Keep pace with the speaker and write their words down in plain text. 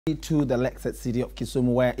To the Lakeside city of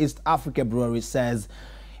Kisumu, where East African Breweries says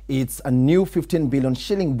its a new 15 billion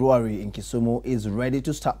shilling brewery in Kisumu is ready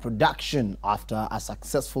to start production after a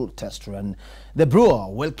successful test run. The brewer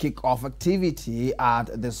will kick off activity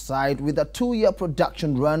at the site with a 2-year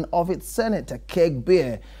production run of its Senator Keg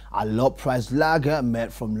beer, a low-priced lager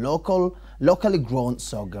made from locally grown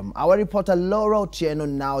sorghum. Our reporter Laura Otieno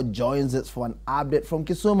now joins us for an update from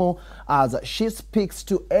Kisumu as she speaks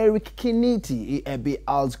to Eric Kiniti,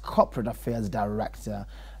 EABL's Corporate Affairs Director.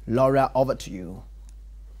 Laura, over to you.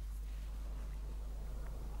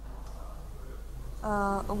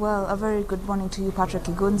 Well, a very good morning to you, Patrick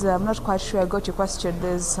Igunza. I'm not quite sure I got your question.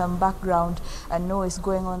 There's some background and noise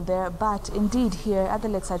going on there. But indeed, here at the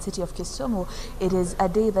Lakeside city of Kisumu, it is a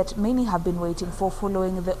day that many have been waiting for,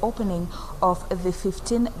 following the opening of the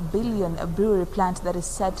 15 billion brewery plant that is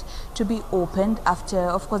set to be opened after,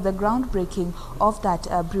 of course, the groundbreaking of that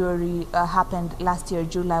brewery happened last year,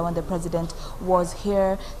 July, when the president was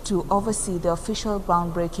here to oversee the official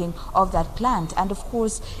groundbreaking of that plant. And of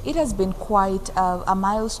course, it has been quite a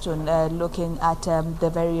milestone looking at the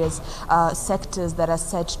various sectors that are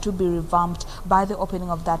set to be revamped by the opening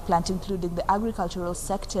of that plant, including the agricultural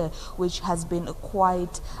sector, which has been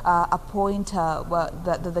quite a point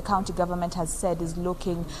that the county government has said is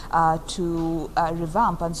looking to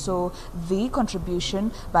revamp. And so the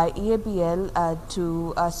contribution by EABL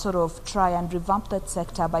to sort of try and revamp that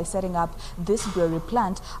sector by setting up this brewery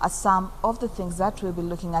plant are some of the things that we'll be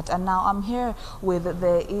looking at. And now I'm here with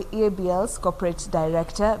the EABL's Corporate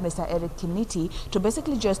Director, Mr. Eric Kiniti, to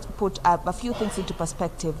basically just put a few things into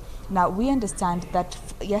perspective. Now, we understand that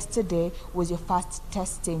yesterday was your first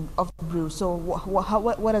testing of the brew. So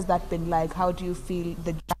what has that been like? How do you feel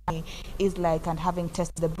the journey is like, and having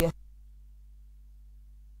tested the beer?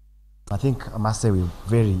 I think I must say we're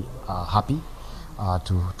very happy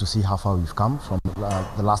to see how far we've come from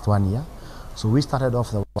the last 1 year. So we started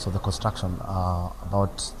off the construction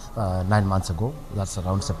about 9 months ago. That's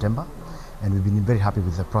around September. And we've been very happy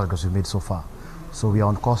with the progress we've made so far. So we are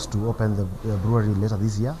on course to open the brewery later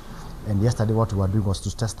this year. And yesterday what we were doing was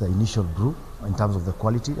to test the initial brew in terms of the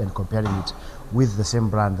quality and comparing it with the same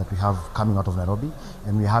brand that we have coming out of Nairobi.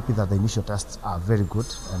 And we're happy that the initial tests are very good.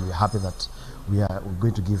 And we're happy that we're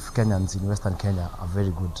going to give Kenyans in Western Kenya a very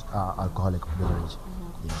good alcoholic beverage.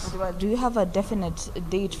 Yes. Do you have a definite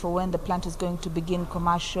date for when the plant is going to begin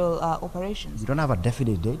commercial operations? We don't have a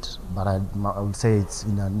definite date, but I would say it's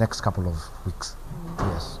in the next couple of weeks.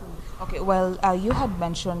 Yes. Okay, well, you had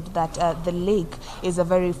mentioned that the lake is a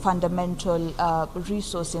very fundamental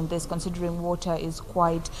resource in this, considering water is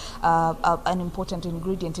quite an important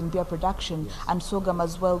ingredient in beer production, and sorghum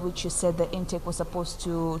as well, which you said the intake was supposed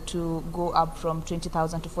to go up from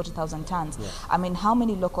 20,000 to 40,000 tons. Yes. I mean, how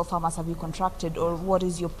many local farmers have you contracted, or what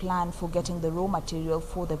is your plan for getting the raw material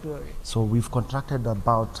for the brewery? So we've contracted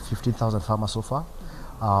about 15,000 farmers so far.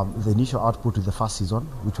 The initial output with the first season,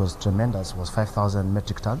 which was tremendous, was 5,000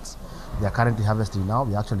 metric tons. They are currently harvesting now.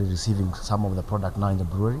 We're actually receiving some of the product now in the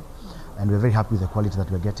brewery. And we're very happy with the quality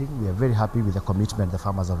that we're getting. We are very happy with the commitment the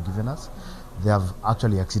farmers have given us. They have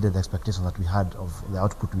actually exceeded the expectations that we had of the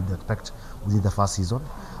output we'd expect within the first season.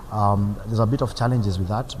 There's a bit of challenges with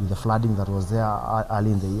that, with the flooding that was there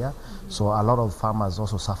early in the year. So a lot of farmers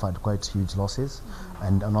also suffered quite huge losses,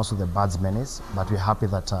 and also the birds menace. But we're happy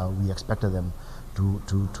that we expected them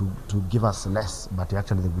to give us less, but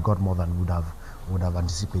actually we got more than we would have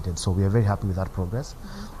anticipated. So we are very happy with that progress.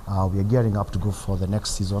 We are gearing up to go for the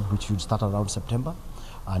next season, which should start around September.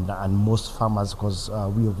 And most farmers, because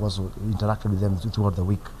we have also interacted with them throughout the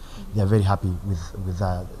week, they are very happy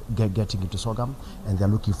with getting into sorghum, and they're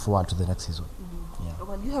looking forward to the next season. Yeah.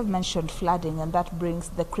 Well, you have mentioned flooding, and that brings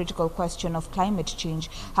the critical question of climate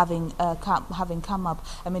change having come up.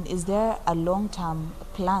 I mean, is there a long-term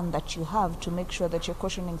plan that you have to make sure that you're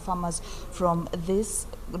cautioning farmers from this,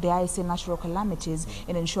 dare I say, natural calamities,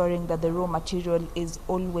 in ensuring that the raw material is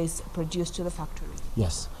always produced to the factory?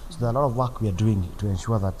 Yes. So there are a lot of work we are doing to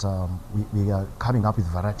ensure that we are coming up with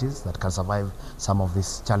varieties that can survive some of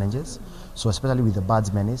these challenges. So especially with the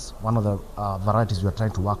birds menace, one of the varieties we are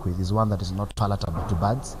trying to work with is one that is not palatable to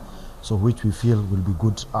birds, so which we feel will be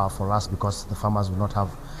good for us, because the farmers will not have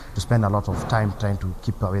to spend a lot of time trying to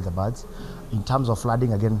keep away the birds. In terms of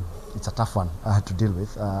flooding, again, it's a tough one to deal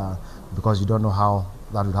with because you don't know how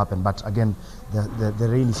that will happen. But again, the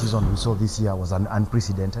rainy season we saw this year was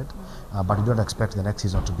unprecedented, but we don't expect the next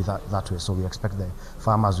season to be that way. So we expect the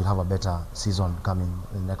farmers will have a better season coming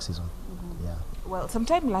in the next season. Yeah. Well,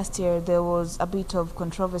 sometime last year there was a bit of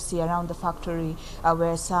controversy around the factory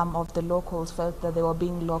where some of the locals felt that they were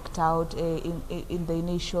being locked out in the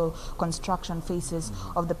initial construction phases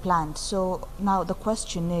of the plant. So now the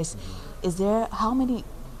question is there, how many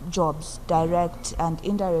jobs, direct and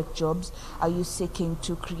indirect jobs, are you seeking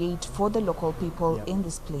to create for the local people in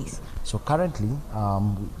this place? So currently,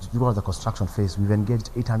 during the construction phase, we've engaged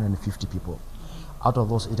 850 people. Out of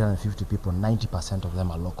those 850 people, 90% of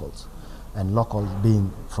them are locals, and local being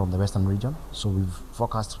from the western region. So we've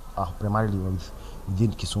focused primarily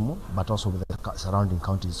within Kisumu, but also with the surrounding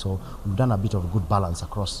counties. So we've done a bit of a good balance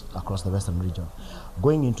across the western region.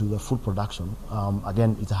 Going into the full production,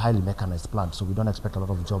 again, it's a highly mechanized plant, so we don't expect a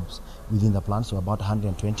lot of jobs within the plant. So about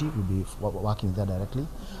 120 will be working there directly,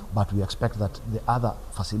 but we expect that the other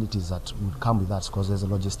facilities that will come with that, because there's a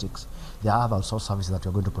logistics, there are other source services that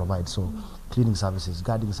we're going to provide. So cleaning services,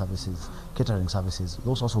 guarding services, catering services,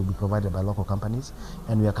 those also will be provided by local companies,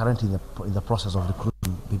 and we are currently in the process of recruiting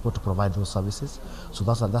people to provide those services. So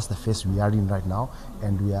that's the phase we are in right now,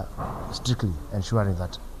 and we are strictly ensuring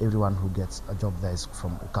that everyone who gets a job there is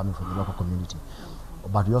coming from the local community.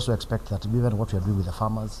 But we also expect that given what we are doing with the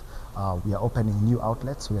farmers, we are opening new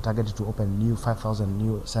outlets. We are targeted to open 5,000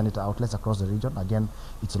 new Senator outlets across the region. Again,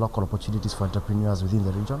 it's local opportunities for entrepreneurs within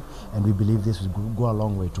the region, and we believe this will go a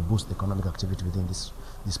long way to boost economic activity within this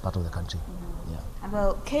part of the country. Yeah. And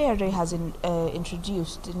well, KRA has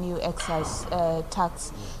introduced new excise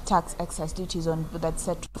tax excise duties that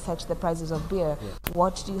set to affect the prices of beer.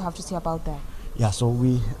 What do you have to say about that? Yeah, so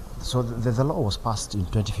the law was passed in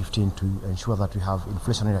 2015 to ensure that we have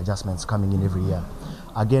inflationary adjustments coming in every year.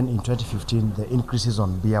 Again, in 2015, the increases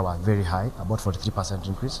on beer were very high, about 43%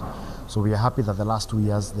 increase. So we are happy that the last 2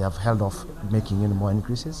 years they have held off making any more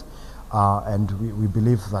increases. And we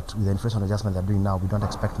believe that with the inflation adjustment they're doing now, we don't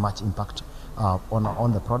expect much impact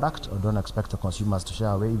on the product, or don't expect the consumers to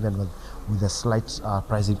share away, even with the slight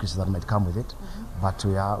price increases that might come with it. But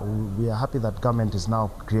we are happy that government is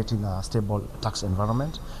now creating a stable tax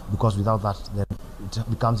environment, because without that, then it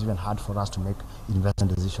becomes even hard for us to make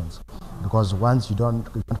investment decisions. Because once you don't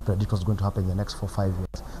predict what's going to happen in the next 4 or 5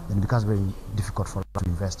 years, then it becomes very difficult for us to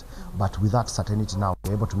invest. But with that certainty now,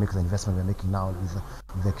 we're able to make the investment we're making now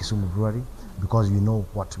with the Kisumu brewery, because we know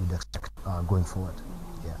what we'd expect going forward.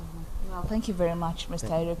 Well, thank you very much,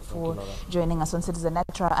 Mr. Eric, for joining us on Citizen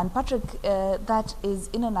Netra. And Patrick, that is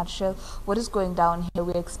in a nutshell what is going down here.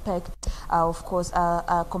 We expect, of course,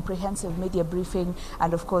 a comprehensive media briefing,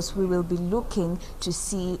 and of course we will be looking to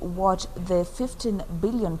see what the 15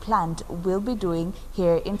 billion plant will be doing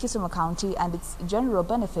here in Kisumu County and its general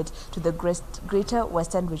benefit to the greater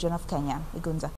western region of Kenya. Igunza.